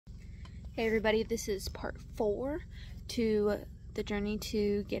Hey everybody, this is part 4 to the journey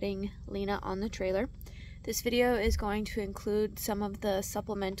to getting Lena on the trailer. This video is going to include some of the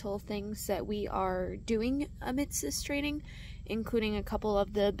supplemental things that we are doing amidst this training, including a couple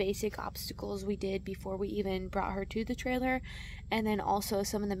of the basic obstacles we did before we even brought her to the trailer, and then also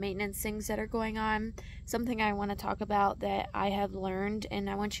some of the maintenance things that are going on. Something I want to talk about that I have learned, and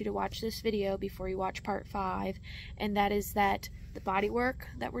I want you to watch this video before you watch part 5, and that is that the body work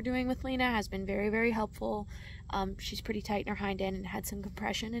that we're doing with Lena has been very, very helpful. She's pretty tight in her hind end and had some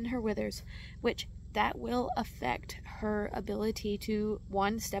compression in her withers, which that will affect her ability to,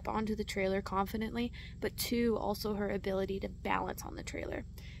 1, step onto the trailer confidently, but 2, also her ability to balance on the trailer.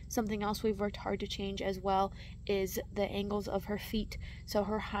 Something else we've worked hard to change as well is the angles of her feet. So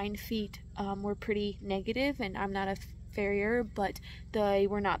her hind feet were pretty negative, and I'm not a farrier, but they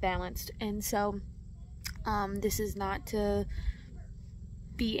were not balanced. And so this is not to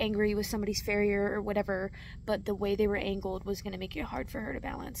be angry with somebody's farrier or whatever, but the way they were angled was going to make it hard for her to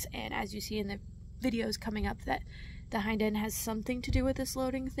balance. And as you see in the videos coming up, that the hind end has something to do with this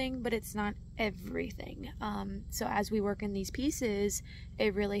loading thing, but it's not everything. So as we work in these pieces,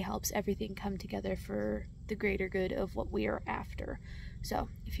 it really helps everything come together for the greater good of what we are after. So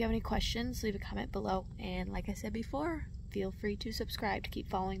if you have any questions, leave a comment below, and like I said before, feel free to subscribe to keep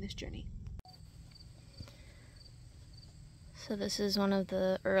following this journey. So this is one of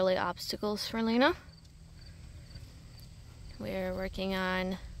the early obstacles for Lena. We're working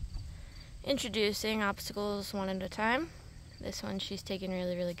on introducing obstacles one at a time. This one she's taken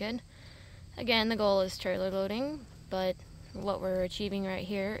really, really good. Again, the goal is trailer loading, but what we're achieving right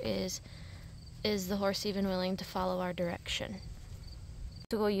here is the horse even willing to follow our direction?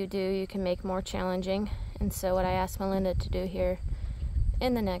 Obstacle you do, you can make more challenging, and so what I asked Melinda to do here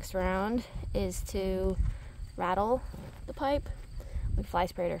in the next round is to rattle the pipe. We fly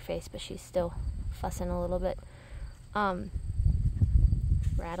sprayed her face, but she's still fussing a little bit.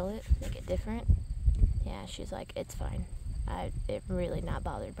 Rattle it, make it different. Yeah, she's like, it's fine. I'm really not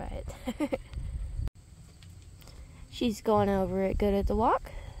bothered by it. She's going over it good at the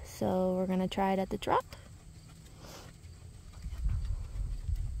walk, so we're gonna try it at the trot.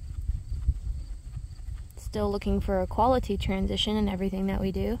 Still looking for a quality transition in everything that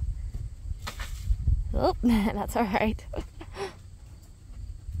we do. Oh, that's all right.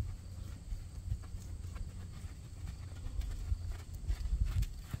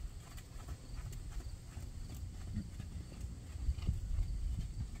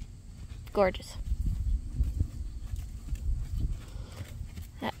 Gorgeous.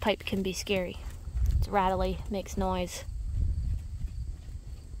 That pipe can be scary. It's rattly, makes noise.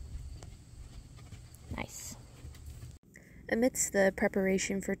 Nice. Amidst the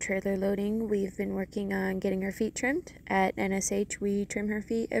preparation for trailer loading, we've been working on getting her feet trimmed. At NSH, we trim her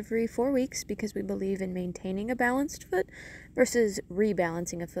feet every 4 weeks because we believe in maintaining a balanced foot versus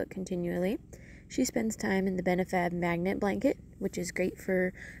rebalancing a foot continually. She spends time in the Benefab magnet blanket, which is great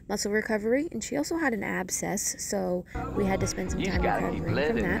for muscle recovery, and she also had an abscess, so we had to spend some time recovering from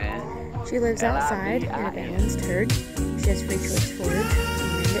that. Man. She lives outside in a balanced herd. She has free choice forage,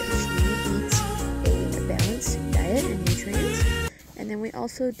 and she eats a balanced diet and nutrients. And then we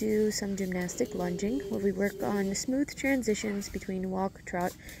also do some gymnastic lunging, where we work on smooth transitions between walk,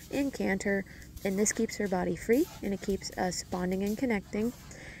 trot, and canter, and this keeps her body free, and it keeps us bonding and connecting.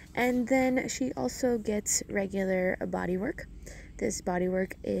 And then she also gets regular body work. This body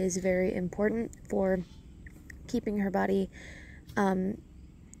work is very important for keeping her body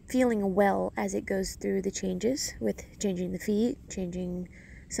feeling well as it goes through the changes, with changing the feet, changing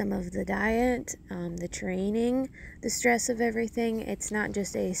some of the diet, the training, the stress of everything. It's not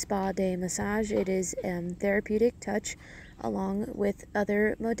just a spa day massage, it is therapeutic touch along with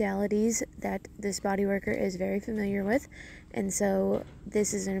other modalities that this body worker is very familiar with. And so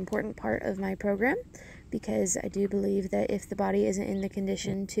this is an important part of my program, because I do believe that if the body isn't in the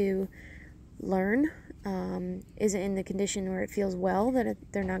condition to learn, isn't in the condition where it feels well, that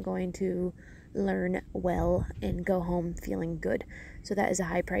they're not going to learn well and go home feeling good. So that is a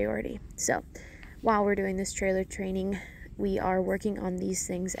high priority. So while we're doing this trailer training, we are working on these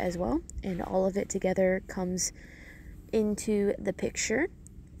things as well, and all of it together comes into the picture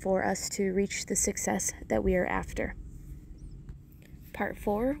for us to reach the success that we are after. Part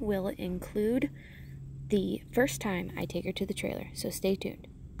 4 will include the first time I take her to the trailer, so stay tuned.